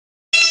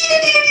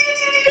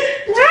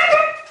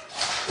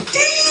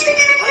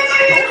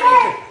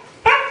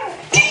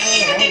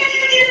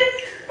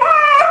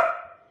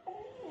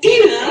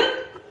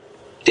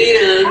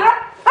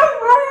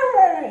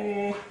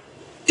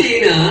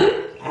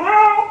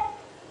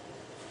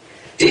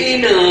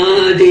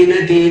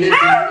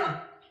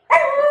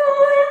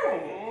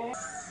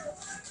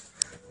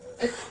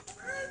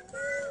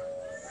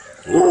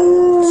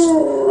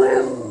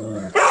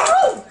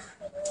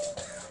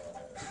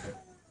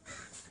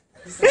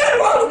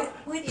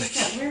What is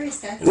that? Where is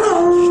that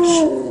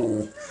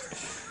dog?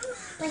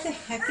 Where the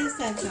heck is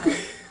that dog?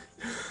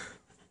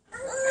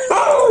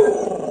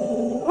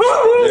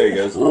 There he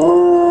goes.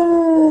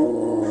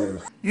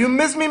 You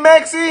miss me,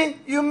 Maxie?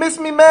 You miss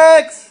me,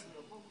 Max?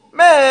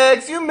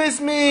 Max, you miss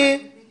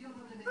me?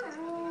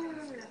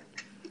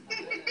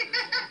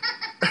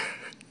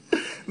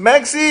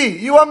 Maxie,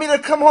 you want me to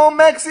come home,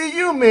 Maxie?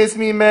 You miss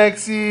me,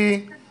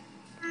 Maxie?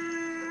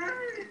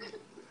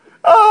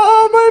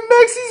 Oh, my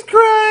Maxie's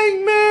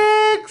crying,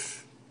 Max!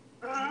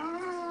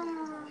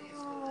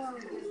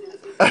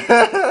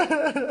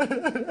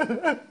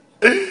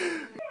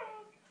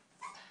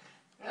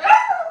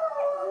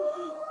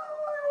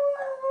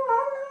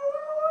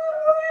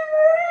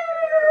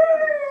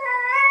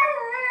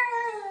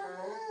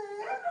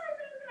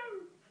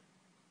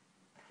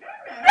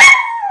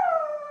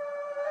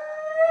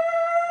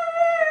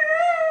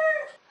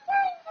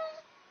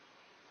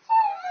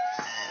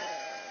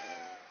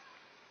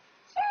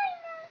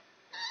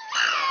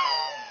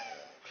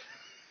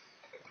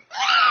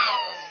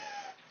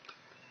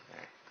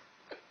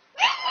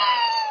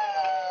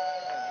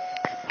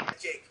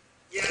 Jake.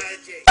 Yeah,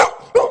 Jake.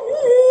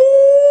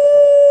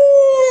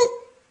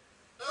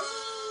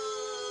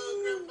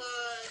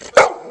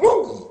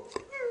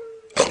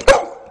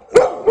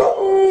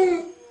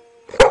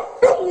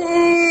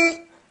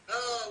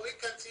 Oh, we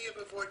can see you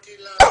before too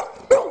long.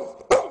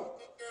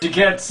 She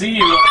can't see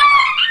you.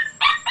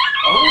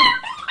 Oh,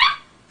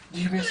 do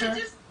you miss her? I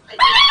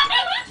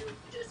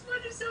just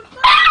want to so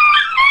fun.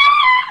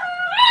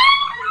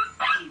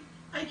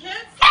 I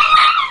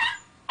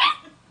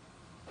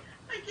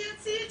can't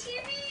see a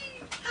TV.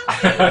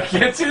 I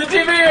can't see the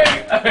TV.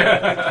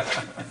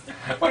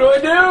 What do I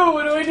do?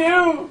 What do I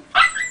do?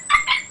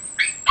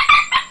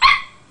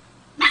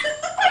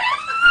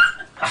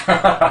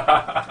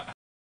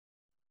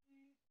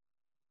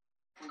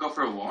 Go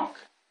for a walk?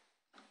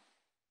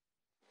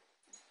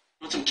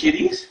 Want some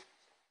kitties?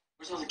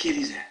 Where's all the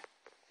kitties at?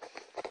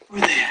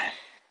 Where they at?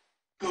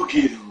 Go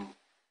get them.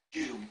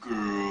 Get them,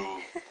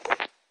 girl.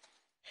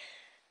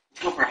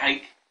 Let's go for a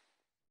hike.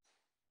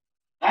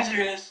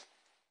 Lazarus.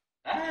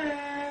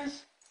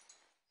 Laz.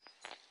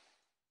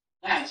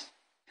 Laz.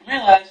 Come here,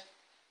 Laz.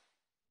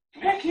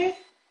 Come here, kid.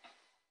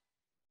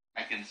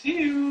 I can see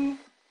you,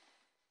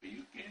 but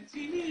you can't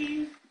see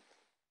me.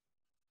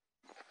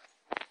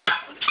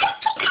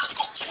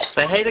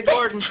 Say hey to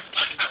Gordon.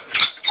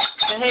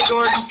 Say hey,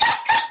 Gordon.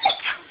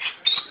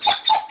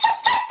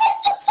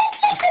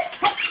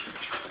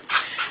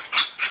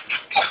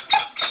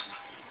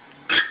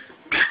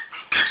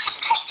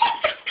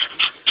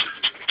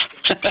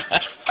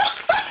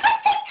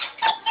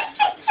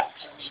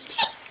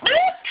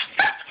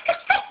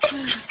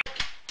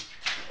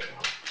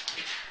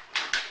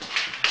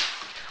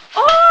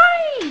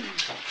 Oi!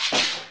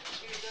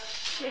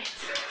 Shit.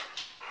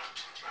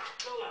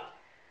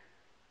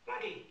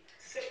 Buddy,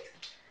 sit.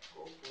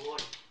 Oh boy,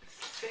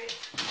 sit.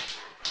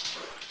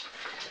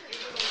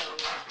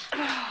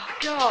 Oh,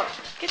 God.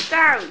 Get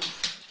down.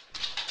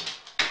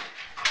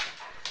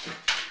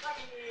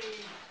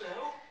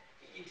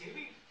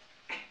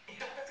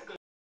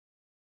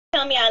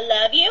 Tell me I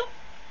love you.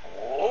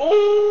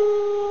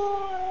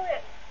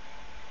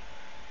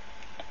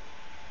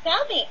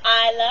 Tell me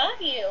I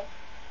love you.